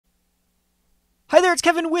Hi there, it's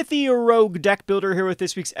Kevin with the Rogue Deck Builder here with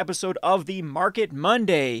this week's episode of the Market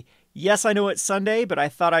Monday. Yes, I know it's Sunday, but I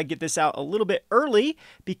thought I'd get this out a little bit early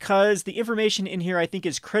because the information in here I think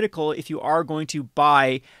is critical if you are going to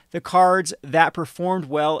buy the cards that performed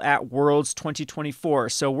well at Worlds 2024.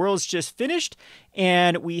 So Worlds just finished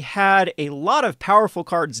and we had a lot of powerful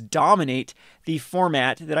cards dominate the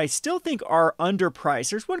format that I still think are underpriced.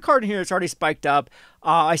 There's one card in here that's already spiked up.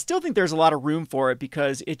 I still think there's a lot of room for it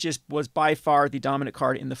because it just was by far the dominant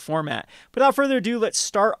card in the format. Without further ado, let's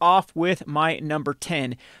start off with my number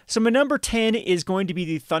 10. So my number 10 is going to be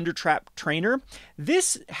the Thundertrap Trainer.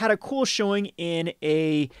 This had a cool showing in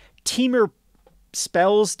a Teamer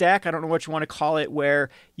spells deck. I don't know what you want to call it, where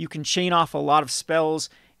you can chain off a lot of spells.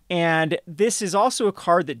 And this is also a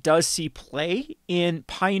card that does see play in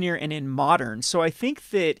Pioneer and in Modern. So I think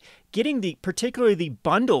that getting particularly the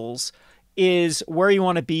bundles is where you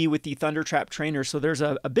want to be with the Thundertrap Trainer. So there's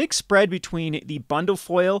a big spread between the bundle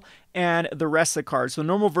foil and the rest of the cards. So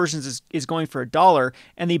normal versions is going for $1,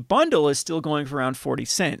 and the bundle is still going for around 40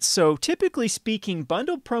 cents. So typically speaking,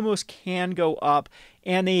 bundle promos can go up,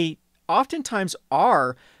 and they oftentimes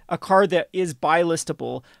are a card that is buy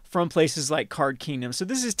listable from places like Card Kingdom. So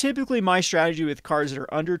this is typically my strategy with cards that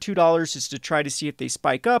are under $2, is to try to see if they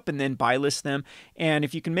spike up and then buy list them. And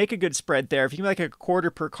if you can make a good spread there, if you can make a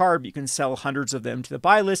quarter per card, you can sell hundreds of them to the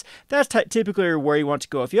buy list. That's typically where you want to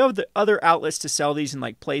go. If you have the other outlets to sell these in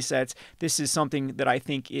like play sets, this is something that I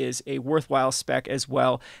think is a worthwhile spec as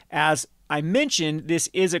well. As I mentioned, this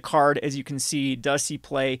is a card, as you can see, does see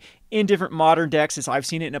play in different Modern decks, as I've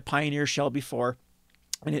seen it in a Pioneer shell before.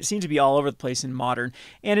 And it seems to be all over the place in Modern.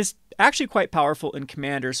 And it's actually quite powerful in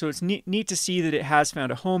Commander. So it's neat to see that it has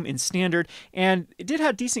found a home in Standard. And it did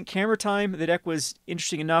have decent camera time. The deck was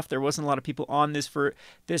interesting enough. There wasn't a lot of people on this for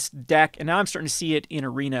this deck. And now I'm starting to see it in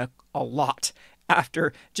Arena a lot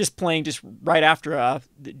after just playing right after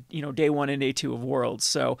day 1 and day 2 of Worlds.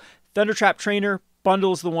 So Thundertrap Trainer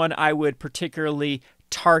bundle is the one I would particularly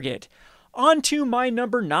target. On to my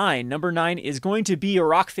number 9. Number 9 is going to be a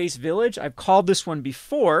Rockface Village. I've called this one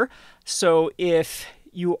before. So if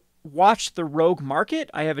you watch the Rogue Market,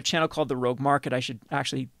 I have a channel called the Rogue Market. I should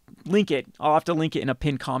actually link it. I'll have to link it in a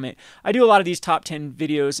pinned comment. I do a lot of these top 10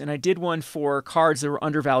 videos, and I did one for cards that were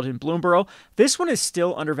undervalued in Bloomborough. This one is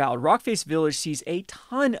still undervalued. Rockface Village sees a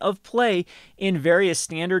ton of play in various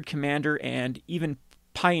Standard, Commander, and even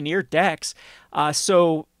Pioneer decks.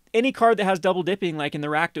 So any card that has double dipping, like in the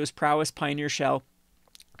Rakdos Prowess Pioneer shell,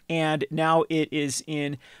 and now it is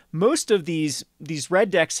in most of these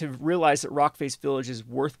red decks have realized that Rockface Village is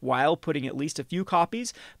worthwhile putting at least a few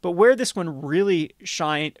copies. But where this one really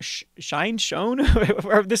shone,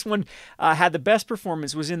 where this one had the best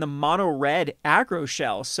performance was in the mono red aggro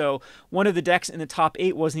shell. So one of the decks in the top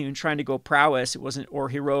 8 wasn't even trying to go Prowess, it wasn't, or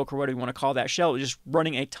Heroic, or whatever you want to call that shell. It was just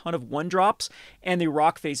running a ton of 1-drops and the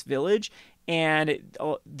Rockface Village. And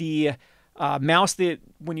the mouse that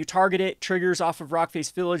when you target it triggers off of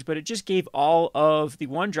Rockface Village, but it just gave all of the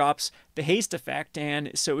 1-drops the haste effect,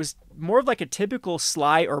 and so it was more of like a typical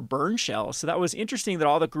Sly or Burn shell. So that was interesting that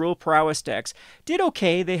all the Gruul Prowess decks did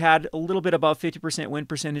okay. They had a little bit above 50% win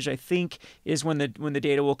percentage, I think, is when the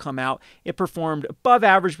data will come out. It performed above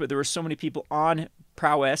average, but there were so many people on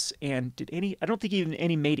Prowess, and I don't think even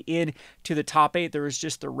any made in to the top 8. There was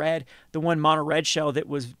just the one mono red shell that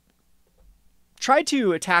was tried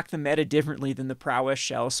to attack the meta differently than the Prowess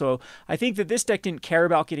shell. So I think that this deck didn't care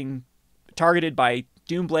about getting targeted by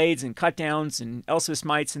Doom Blades and Cutdowns and Elspeth's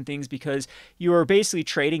Mites and things, because you are basically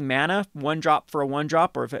trading mana, 1-drop for a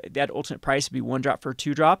 1-drop, or if that ultimate price would be 1-drop for a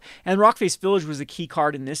 2-drop. And Rockface Village was the key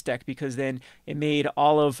card in this deck because then it made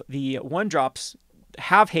all of the 1-drops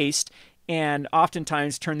have haste, and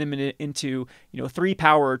oftentimes turn them into 3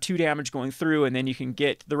 power or 2 damage going through, and then you can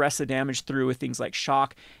get the rest of the damage through with things like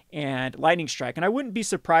Shock and Lightning Strike. And I wouldn't be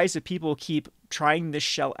surprised if people keep trying this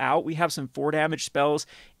shell out. We have some 4 damage spells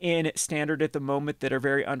in Standard at the moment that are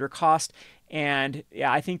very under cost, and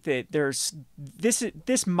yeah, I think that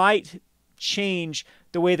this might change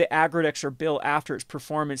the way the aggro decks are built after its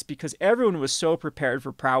performance, because everyone was so prepared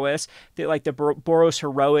for Prowess that like the Boros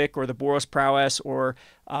Heroic or the Boros Prowess or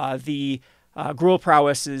the Gruul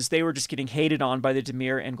Prowesses, they were just getting hated on by the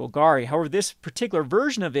Dimir and Golgari. However, this particular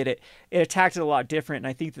version of it attacked it a lot different, and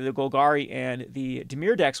I think that the Golgari and the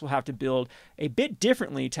Dimir decks will have to build a bit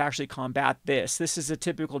differently to actually combat this. This is a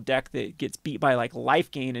typical deck that gets beat by like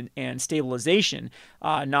life gain and stabilization,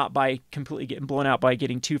 not by completely getting blown out by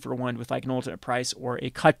getting 2 for 1 with like an ultimate price or a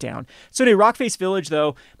cut down. So anyway, Rockface Village,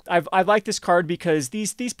 though, I like this card because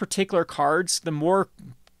these particular cards, the more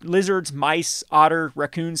lizards, mice, otter,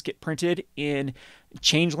 raccoons get printed in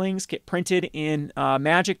changelings get printed in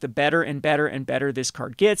Magic, the better and better and better this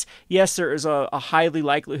card gets. Yes, there is a highly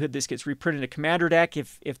likelihood this gets reprinted in a commander deck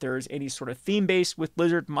if there is any sort of theme base with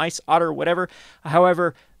lizard, mice, otter, whatever.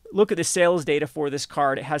 However, look at the sales data for this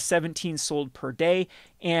card. It has 17 sold per day,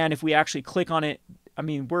 and if we actually click on it, I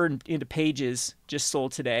mean, we're into pages just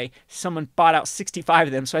sold today. Someone bought out 65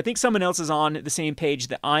 of them. So I think someone else is on the same page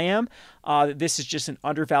that I am. This is just an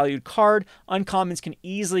undervalued card. Uncommons can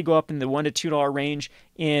easily go up in the $1 to $2 range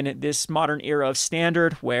in this modern era of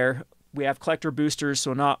standard where we have collector boosters,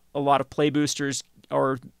 so not a lot of play boosters,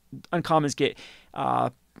 or uncommons get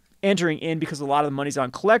entering in because a lot of the money's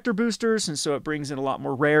on collector boosters, and so it brings in a lot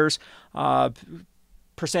more rares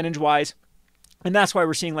percentage-wise. And that's why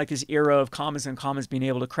we're seeing like this era of commons and uncommons being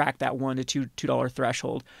able to crack that $1 to $2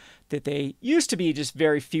 threshold that they used to be. Just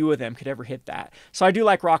very few of them could ever hit that. So I do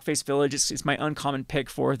like Rockface Village. It's my uncommon pick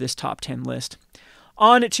for this top 10 list.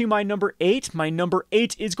 On to my number 8. My number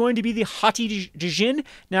 8 is going to be the Hati Djinn.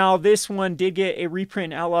 Now, this one did get a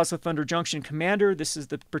reprint in Outlaws of Thunder Junction Commander. This is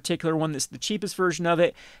the particular one that's the cheapest version of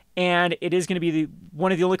it. And it is going to be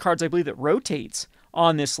one of the only cards, I believe, that rotates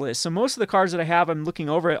on this list. So most of the cards that I have, I'm looking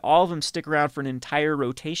over it, all of them stick around for an entire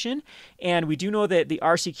rotation. And we do know that the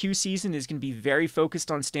RCQ season is going to be very focused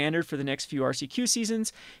on standard for the next few RCQ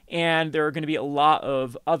seasons. And there are going to be a lot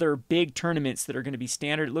of other big tournaments that are going to be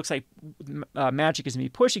standard. It looks like Magic is going to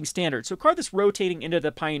be pushing standard. So a card that's rotating into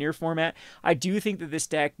the Pioneer format, I do think that this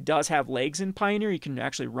deck does have legs in Pioneer. You can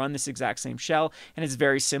actually run this exact same shell, and it's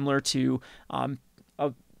very similar to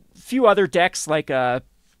a few other decks like the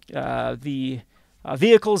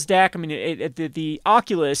Vehicles deck. I mean, the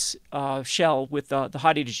Oculus shell with the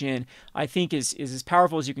Hati Djinn, I think, is as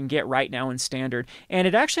powerful as you can get right now in Standard. And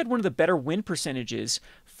it actually had one of the better win percentages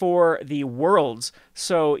for the Worlds.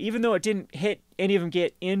 So even though it didn't hit any of them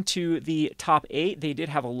get into the top 8, they did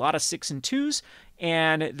have a lot of 6 and 2s,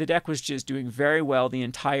 and the deck was just doing very well the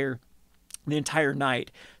entire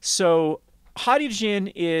night. So Hati Djinn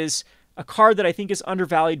is a card that I think is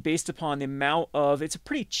undervalued based upon the amount of, it's a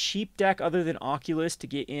pretty cheap deck other than Oculus to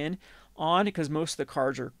get in on, because most of the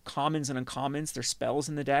cards are commons and uncommons. They're spells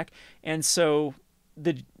in the deck. And so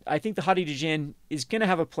I think the Hati Djinn is going to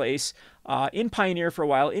have a place in Pioneer for a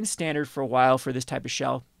while, in Standard for a while for this type of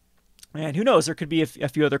shell. And who knows, there could be a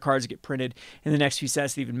few other cards that get printed in the next few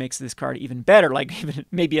sets that even makes this card even better, like even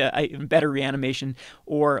maybe a even better reanimation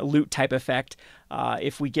or loot type effect.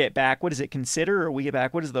 If we get back, what does it consider? Or we get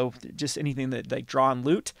back, what is just anything that like draw and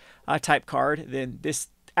loot type card, then this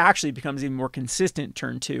actually becomes even more consistent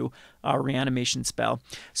turn 2 reanimation spell.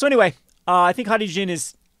 So anyway, I think Hati Djinn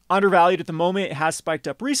is undervalued at the moment. It has spiked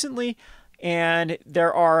up recently, and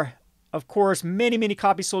there are, of course, many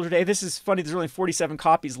copies sold today. This is funny. There's only 47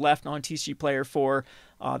 copies left on TCG Player for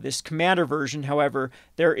this Commander version. However,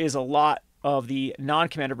 there is a lot of the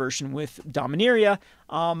non-Commander version with Dominaria.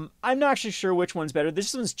 I'm not actually sure which one's better.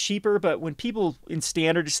 This one's cheaper, but when people in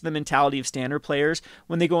Standard, just the mentality of Standard players,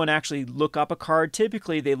 when they go and actually look up a card,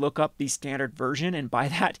 typically they look up the Standard version and buy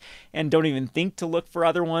that and don't even think to look for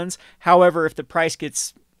other ones. However, if the price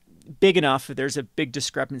gets big enough, if there's a big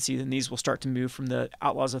discrepancy, then these will start to move from the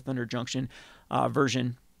Outlaws of Thunder Junction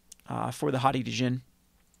version for the Hati Djinn.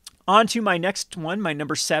 On to my next one. My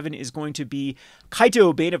number 7 is going to be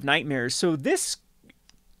Kaito, Bane of Nightmares. So this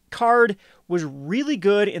card was really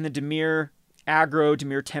good in the Dimir aggro,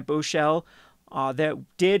 Dimir tempo shell that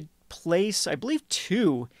did place, I believe,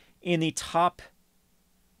 2 in the top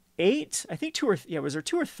 8. I think 2 or was there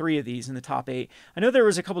 2 or 3 of these in the top 8? I know there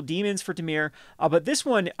was a couple demons for Dimir, but this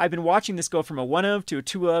one, I've been watching this go from a 1 of to a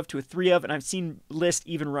 2 of to a 3 of, and I've seen lists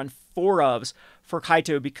even run 4 ofs for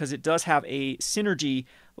Kaito because it does have a synergy,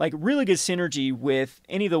 like really good synergy with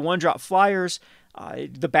any of the 1-drop flyers.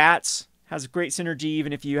 The bats has great synergy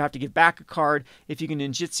even if you have to give back a card. If you can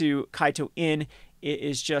ninjutsu Kaito in, it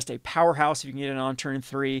is just a powerhouse if you can get it on turn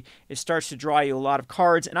 3. It starts to draw you a lot of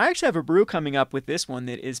cards. And I actually have a brew coming up with this one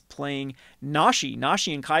that is playing Nashi.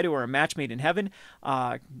 Nashi and Kaito are a match made in heaven.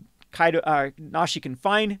 Nashi can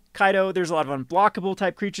find Kaito. There's a lot of unblockable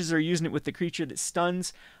type creatures that are using it with the creature that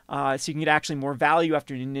stuns. So you can get actually more value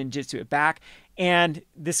after you ninjutsu it back. And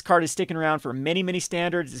this card is sticking around for many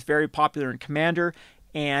standards. It's very popular in Commander.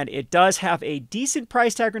 And it does have a decent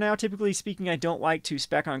price tag right now. Typically speaking, I don't like to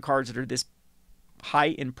spec on cards that are this high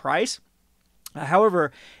in price.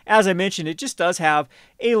 However, as I mentioned, it just does have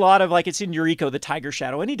a lot of, like, it's in Yuriko the Tiger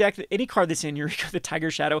Shadow. Any card that's in Yuriko the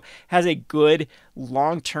Tiger Shadow has a good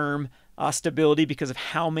long-term stability because of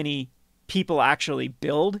how many people actually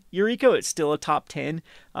build Yuriko, it's still a top 10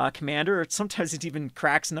 commander. Sometimes it even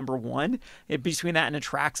cracks number 1 between that and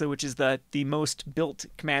Atraxa, which is the most built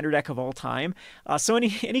commander deck of all time. So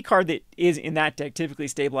any card that is in that deck typically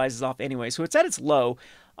stabilizes off anyway. So it's at its low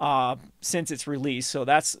since its release. So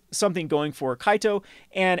that's something going for Kaito.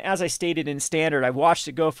 And as I stated in Standard, I've watched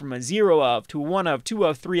it go from a 0 of to a 1 of, 2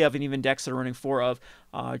 of, 3 of, and even decks that are running 4 of,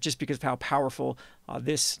 just because of how powerful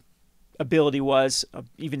this ability was,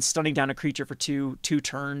 even stunning down a creature for two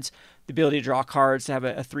turns, the ability to draw cards, to have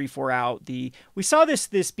a 3/4 out. We saw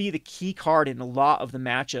this be the key card in a lot of the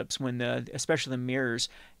matchups when especially the mirrors,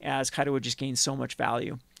 as Kaito would just gain so much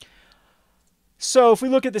value. So if we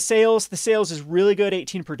look at the sales is really good,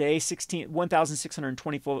 18 per day,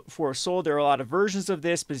 1,624 sold. There are a lot of versions of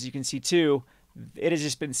this, but as you can see too, it has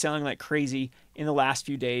just been selling like crazy in the last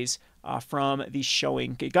few days from the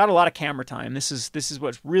showing. It got a lot of camera time. This is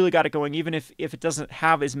what's really got it going, even if it doesn't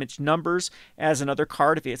have as much numbers as another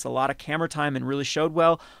card. If it's a lot of camera time and really showed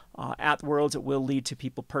well at the Worlds, it will lead to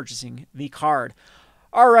people purchasing the card.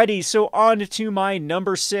 Alrighty, so on to my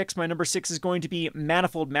number 6. My number 6 is going to be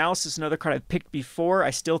Manifold Mouse. This is another card I've picked before. I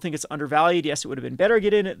still think it's undervalued. Yes, it would have been better to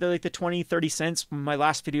get in at the 20, 30 cents from my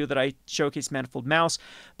last video that I showcased Manifold Mouse.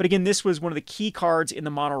 But again, this was one of the key cards in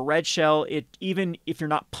the mono red shell. Even if you're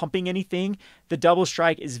not pumping anything, the double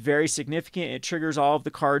strike is very significant. It triggers all of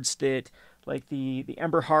the cards that, like the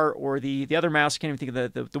Ember Heart or the other mouse, I can't even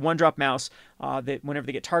think of the one-drop mouse, that whenever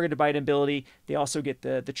they get targeted by an ability, they also get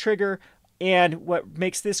the trigger. And what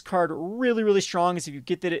makes this card really, really strong is if you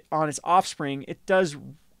get it on its offspring, it does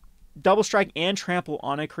double strike and trample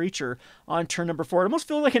on a creature on turn number 4. It almost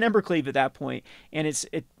feels like an Embercleave at that point. And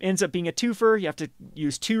it ends up being a twofer. You have to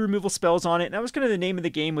use 2 removal spells on it. And that was kind of the name of the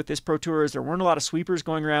game with this Pro Tour, is there weren't a lot of sweepers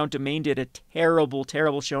going around. Domain did a terrible,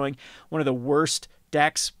 terrible showing. One of the worst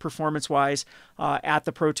decks performance-wise at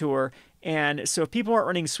the Pro Tour. And so if people aren't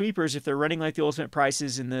running sweepers, if they're running like the ultimate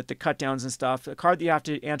prices and the cut downs and stuff, a card that you have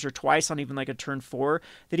to answer twice on even like a turn 4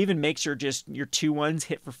 that even makes your 2/1s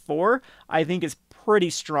hit for 4, I think is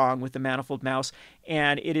pretty strong with the Manifold Mouse.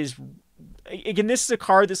 And it is, again, this is a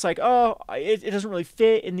card that's like, oh, it doesn't really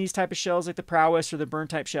fit in these type of shells like the Prowess or the Burn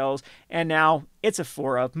type shells. And now it's a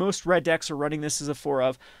 4 of. Most red decks are running this as a 4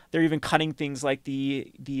 of. They're even cutting things like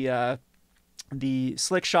the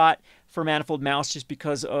Slick Shot for Manifold Mouse just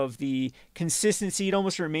because of the consistency. It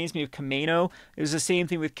almost reminds me of Kameno. It was the same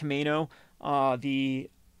thing with Kameno. The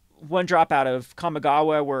one drop out of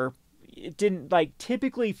Kamigawa where it didn't like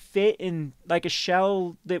typically fit in like a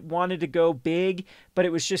shell that wanted to go big, but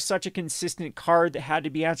it was just such a consistent card that had to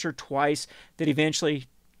be answered twice that eventually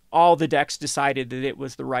all the decks decided that it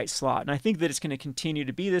was the right slot. And I think that it's going to continue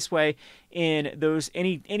to be this way in those,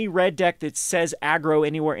 any red deck that says aggro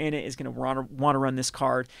anywhere in it is going to want to run this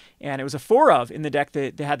card. And it was a 4 of in the deck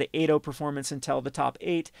that had the 8-0 performance until the top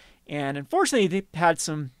 8. And unfortunately, they had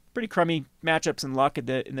some pretty crummy matchups and luck in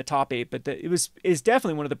the top 8, but is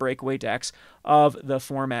definitely one of the breakaway decks of the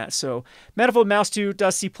format. So Manifold Mouse 2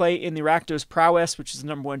 does see play in the Rakdos Prowess, which is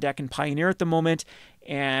the #1 deck in Pioneer at the moment.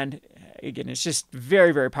 And again, it's just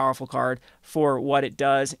very, very powerful card for what it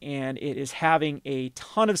does, and it is having a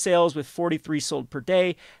ton of sales with 43 sold per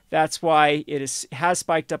day. That's why it has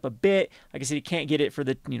spiked up a bit. Like I said, you can't get it for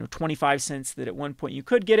the 25 cents that at one point you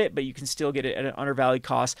could get it, but you can still get it at an undervalued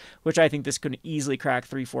cost, which I think this could easily crack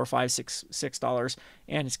 $3, $4, $5, $6,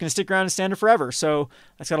 and it's going to stick around and Standard forever. So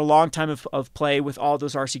that's got a long time of play with all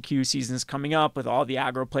those RCQ seasons coming up, with all the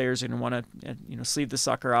aggro players going to want to sleeve the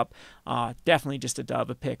sucker up. Definitely just a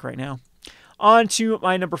dub, a pick right now. On to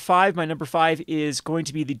my number 5. My number 5 is going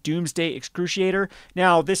to be the Doomsday Excruciator.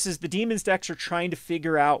 Now, this is the Demons decks are trying to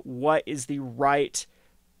figure out what is the right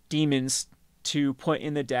Demons to put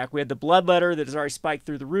in the deck. We had the Bloodletter that has already spiked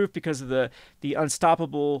through the roof because of the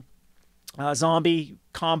Unstoppable zombie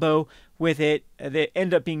combo with it that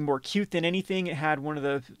ended up being more cute than anything. It had one of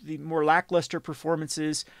the more lackluster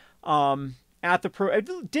performances at the Pro. It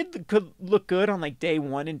did look good on like day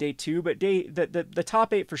 1 and day 2, but the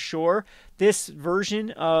top 8 for sure. This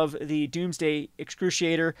version of the Doomsday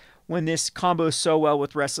Excruciator, when this combos so well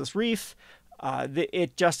with Restless Reef,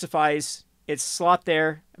 it justifies its slot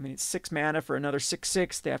there. I mean, it's 6 mana for another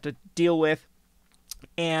 6/6 they have to deal with,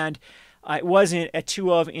 and it wasn't a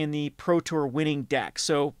 2 of in the Pro Tour winning deck.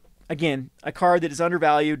 So again, a card that is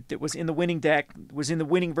undervalued, that was in the winning deck, was in the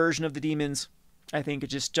winning version of the Demons. I think it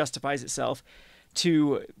just justifies itself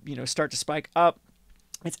to, start to spike up.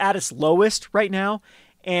 It's at its lowest right now,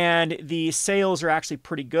 and the sales are actually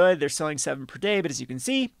pretty good. They're selling 7 per day, but as you can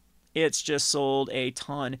see, it's just sold a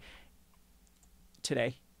ton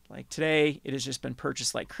today. Like today, it has just been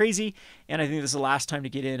purchased like crazy, and I think this is the last time to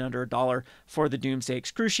get in under $1 for the Doomsday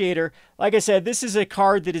Excruciator. Like I said, this is a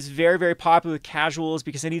card that is very, very popular with casuals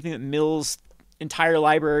because anything that mills entire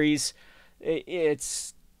libraries,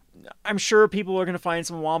 I'm sure people are going to find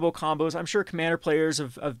some wombo combos. I'm sure Commander players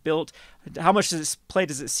have built. How much play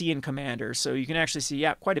does it see in Commander? So you can actually see,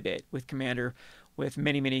 yeah, quite a bit with Commander, with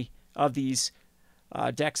many of these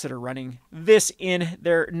decks that are running this in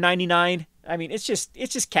their 99. I mean, it's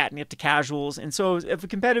just catnip to casuals. And so if a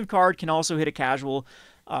competitive card can also hit a casual,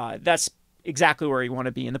 that's exactly where you want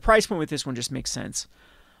to be. And the price point with this one just makes sense.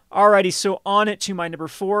 Alrighty, so on it to my number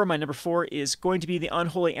 4. My number 4 is going to be the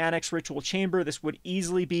Unholy Annex Ritual Chamber. This would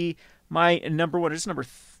easily be my number 1. It's number,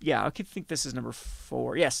 yeah, I could think this is number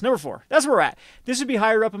 4. Yes, number 4. That's where we're at. This would be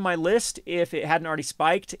higher up in my list if it hadn't already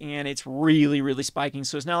spiked, and it's really spiking.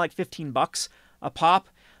 So it's now like $15 a pop,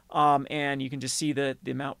 and you can just see the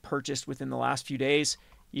amount purchased within the last few days.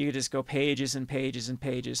 You could just go pages and pages and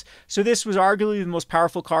pages. So this was arguably the most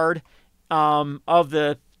powerful card of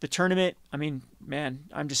the tournament. I mean, man,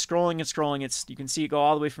 I'm just scrolling and scrolling. You can see it go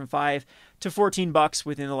all the way from $5 to $14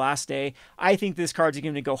 within the last day. I think this card's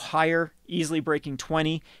going to go higher, easily breaking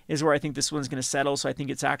 20 is where I think this one's going to settle. So I think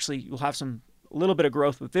it's actually, you'll have a little bit of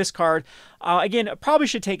growth with this card. Again, I probably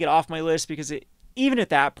should take it off my list because even at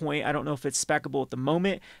that point, I don't know if it's specable at the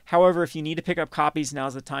moment. However, if you need to pick up copies,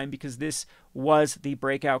 now's the time because this was the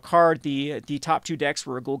breakout card. The top 2 decks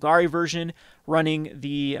were a Golgari version running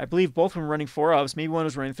I believe both of them running 4 ofs. Maybe one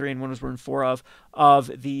was running 3 and one was running 4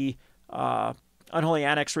 of the Unholy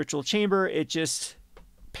Annex Ritual Chamber. It just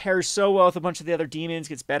pairs so well with a bunch of the other demons,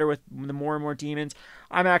 gets better with the more and more demons.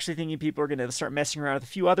 I'm actually thinking people are going to start messing around with a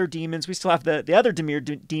few other demons. We still have the other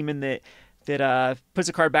Dimir demon that puts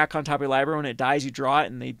a card back on top of your library. When it dies, you draw it,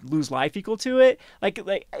 and they lose life equal to it. Like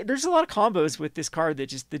there's a lot of combos with this card that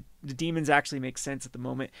just the demons actually make sense at the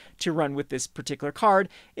moment to run with this particular card.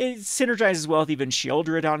 It synergizes well with even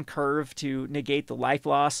Sheoldred on curve to negate the life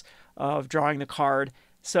loss of drawing the card.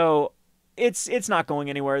 So it's not going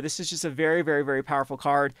anywhere. This is just a very powerful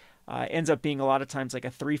card. Ends up being a lot of times like a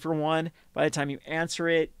 3-for-1 by the time you answer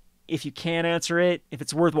it. If you can answer it, if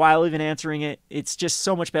it's worthwhile even answering it, it's just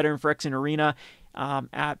so much better in Phyrexian Arena.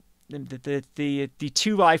 At the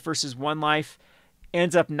 2 life versus 1 life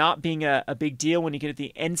ends up not being a big deal when you get at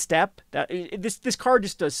the end step. This card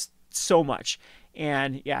just does so much.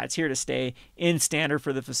 And yeah, it's here to stay in standard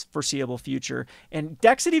for the foreseeable future. And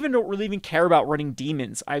decks that don't really even care about running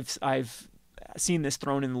demons, I've seen this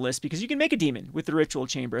thrown in the list because you can make a demon with the Ritual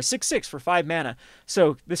Chamber, a 6/6 for 5 mana.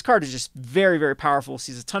 So this card is just very powerful.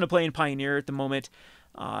 Sees a ton of play in Pioneer at the moment,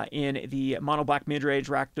 in the mono black midrange,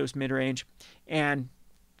 Rakdos midrange, and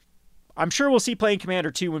I'm sure we'll see play in Commander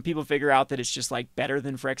too when people figure out that it's just like better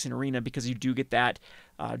than Phyrexian Arena because you do get that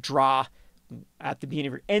draw at the beginning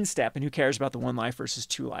of your end step, and who cares about the 1 life versus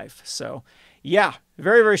 2 life. So yeah,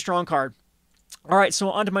 very strong card. All right, so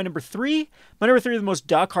on to my number 3. My number 3 are the most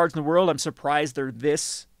duh cards in the world. I'm surprised they're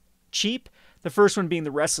this cheap. The first one being the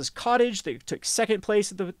Restless Cottage. They took 2nd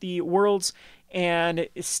place at the Worlds, and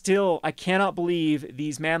still, I cannot believe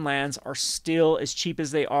these man lands are still as cheap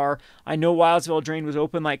as they are. I know Wilds of Eldraine was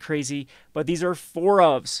open like crazy, but these are 4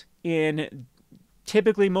 ofs in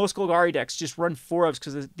typically most Golgari decks just run 4 ofs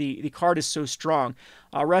because the card is so strong.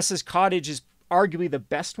 Restless Cottage is arguably the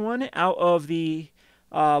best one out of the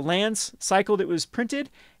lands cycle that was printed,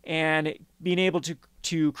 and being able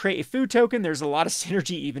to create a food token, there's a lot of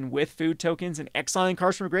synergy even with food tokens, and exiling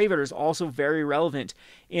cards from a graveyard is also very relevant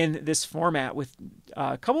in this format. With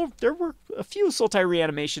there were a few Sultai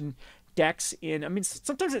Reanimation decks in. I mean,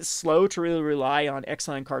 sometimes it's slow to really rely on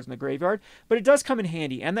exiling cards in the graveyard, but it does come in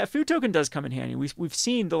handy, and that food token does come in handy. We've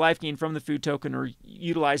seen the life gain from the food token or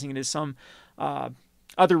utilizing it as some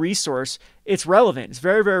other resource. It's relevant. It's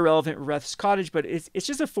very relevant with Restless Cottage, but it's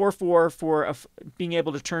just a 4/4 for being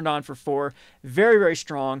able to turn on for 4. Very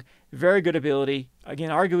strong, very good ability. Again,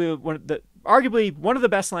 arguably one of the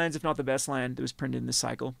best lands, if not the best land that was printed in this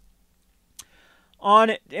cycle.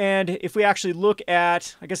 And if we actually look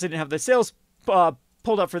at, I guess I didn't have the sales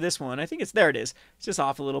pulled up for this one. I think there it is. It's just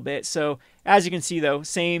off a little bit. So as you can see though,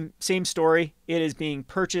 same story. It is being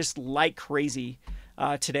purchased like crazy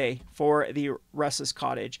today for the Restless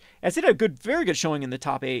Cottage. As it did a very good showing in the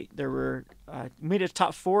top 8. There were made it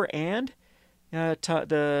top 4 and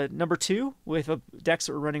the number 2 with decks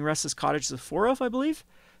that were running Restless Cottage, the 4 of, I believe.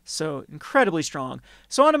 So incredibly strong.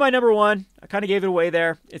 So on to my number 1. I kind of gave it away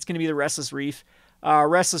there. It's going to be the Restless Reef.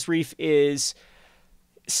 Restless Reef is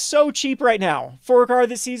so cheap right now for a card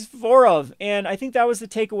that sees 4 of, and I think that was the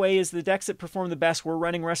takeaway, is the decks that perform the best were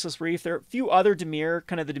running Restless Reef. There are a few other Dimir,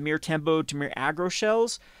 kind of the Dimir Tempo, Dimir Aggro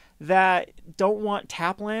shells that don't want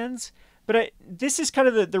tap lands. But this is kind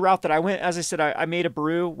of the route that I went. As I said, I made a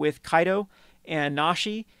brew with Kaido and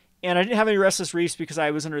Nashi, and I didn't have any Restless Reefs because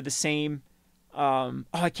I was under the same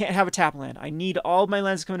I can't have a tap land. I need all of my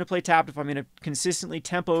lands to come into play tapped. If I'm going to consistently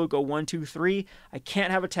tempo go 1, 2, 3, I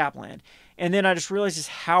can't have a tap land. And then I just realized just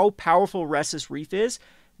how powerful Restless Reef is,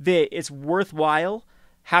 that it's worthwhile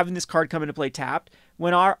having this card come into play tapped.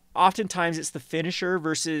 When oftentimes it's the finisher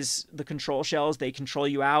versus the control shells. They control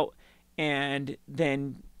you out, and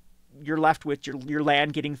then you're left with your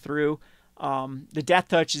land getting through. The Death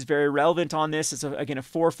Touch is very relevant on this. It's again a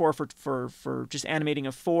 4/4 for just animating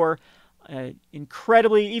a 4.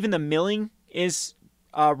 Incredibly, even the milling is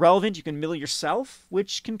relevant. You can mill yourself,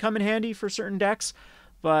 which can come in handy for certain decks.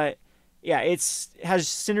 But yeah, it has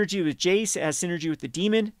synergy with Jace. It has synergy with the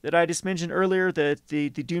Demon that I just mentioned earlier, the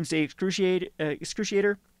Doomsday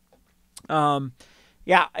Excruciator.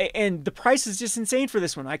 Yeah, and the price is just insane for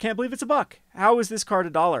this one. I can't believe it's $1. How is this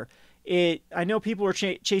card $1? I know people are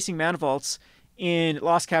chasing Mana Vaults in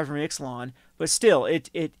Lost Cavern Ixalan, but still,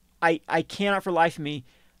 I cannot for life of me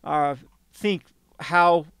think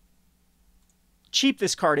how cheap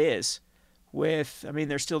this card is.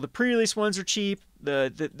 There's still the pre-release ones are cheap.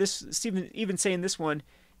 Even saying this one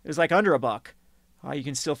is like under $1. You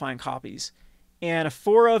can still find copies. And a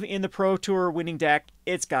 4 of in the Pro Tour winning deck,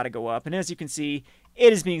 it's got to go up. And as you can see,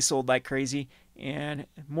 it is being sold like crazy, and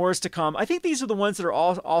more is to come. I think these are the ones that are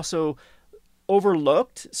also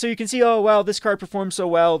overlooked. So you can see, oh, well, this card performs so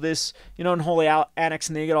well, this, Unholy Annex,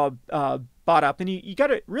 and they get all bought up. And you got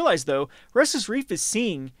to realize, though, Restless Reef is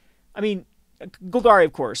seeing, Golgari,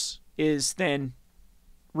 of course, is then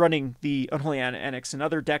running the Unholy Annex, and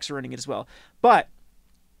other decks are running it as well. But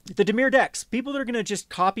the Dimir decks, people that are going to just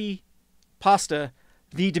copy pasta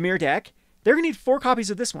the Dimir deck, they're going to need 4 copies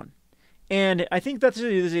of this one. And I think that's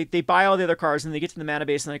they buy all the other cards, and they get to the mana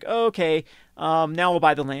base and like, oh, okay, now we'll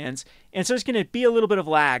buy the lands. And so it's going to be a little bit of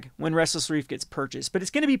lag when Restless Reef gets purchased, but it's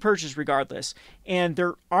going to be purchased regardless. And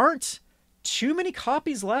there aren't too many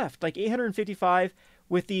copies left, like 855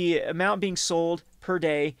 with the amount being sold per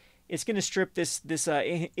day. It's going to strip this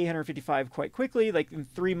 855 quite quickly. Like in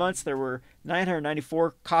 3 months, there were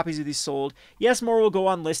 994 copies of these sold. Yes, more will go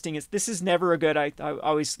on listing. This is never a good. I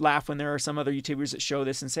always laugh when there are some other YouTubers that show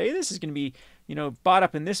this and say this is going to be bought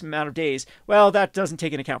up in this amount of days. Well, that doesn't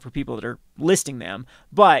take into account for people that are listing them.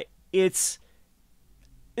 But this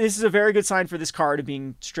is a very good sign for this card of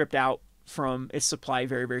being stripped out from its supply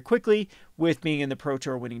very, very quickly with being in the Pro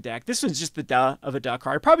Tour winning deck. This one's just the duh of a duh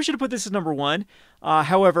card. I probably should have put this as number 1.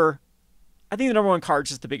 However, I think the number 1 card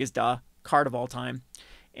is just the biggest duh card of all time.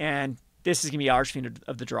 And this is going to be Archfiend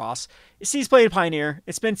of the Dross. It sees play in Pioneer.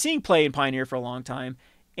 It's been seeing play in Pioneer for a long time.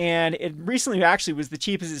 And it recently actually was the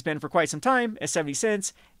cheapest it's been for quite some time at 70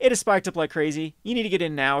 cents. It has spiked up like crazy. You need to get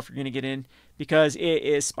in now if you're going to get in, because it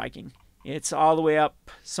is spiking. It's all the way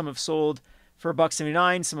up. Some have sold for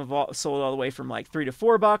 $1.79. Some have sold all the way from like $3 to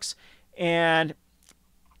 $4, and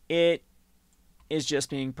it is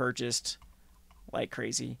just being purchased like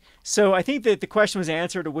crazy. So I think that the question was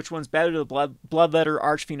answered of which one's better, the Bloodletter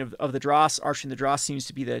Archfiend of the Dross. Archfiend of the Dross seems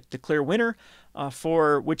to be the clear winner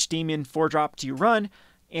for which demon 4-drop do you run.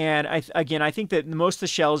 And I think that most of the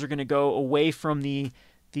shells are going to go away from the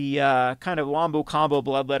kind of wombo combo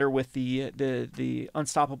Bloodletter with the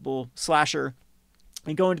unstoppable slasher,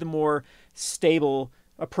 and go into the more stable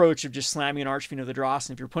approach of just slamming an Archfiend of the Dross.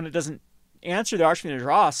 And if your opponent doesn't answer the Archfiend of the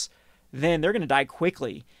Dross, then they're going to die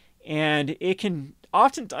quickly. And it can,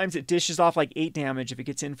 oftentimes it dishes off like 8 damage if it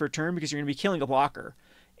gets in for a turn, because you're going to be killing a blocker.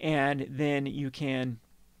 And then you can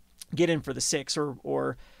get in for the 6,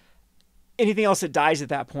 or anything else that dies at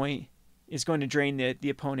that point is going to drain the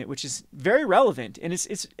opponent, which is very relevant. And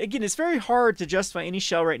it's very hard to justify any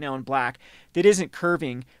shell right now in black that isn't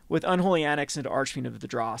curving with Unholy Annex into Archfiend of the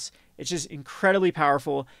Dross. It's just incredibly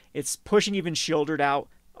powerful. It's pushing even Shieldred out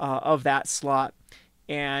of that slot.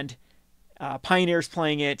 And Pioneer's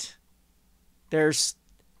playing it. This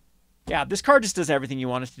card just does everything you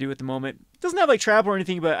want it to do at the moment. It doesn't have like Trample or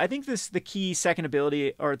anything, but I think the key second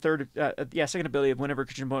ability, or second ability of whenever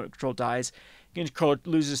opponent control dies, control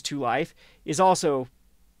loses 2 life, is also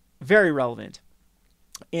very relevant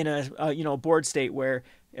in a board state where,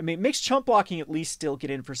 it makes chump blocking at least still get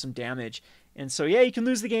in for some damage. And so yeah, you can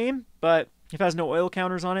lose the game, but if it has no oil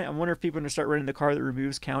counters on it, I wonder if people are going to start running the card that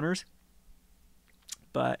removes counters.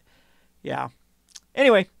 But yeah.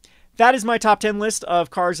 Anyway, that is my top 10 list of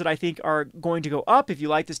cards that I think are going to go up. If you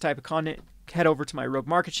like this type of content, head over to my Rogue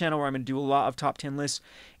Market channel, where I'm going to do a lot of top 10 lists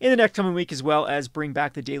in the next coming week, as well as bring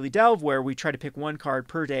back the Daily Delve, where we try to pick 1 card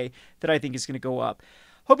per day that I think is going to go up.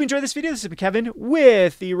 Hope you enjoyed this video. This has been Kevin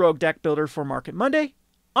with the Rogue Deck Builder for Market Monday.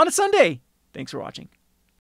 on a Sunday. Thanks for watching.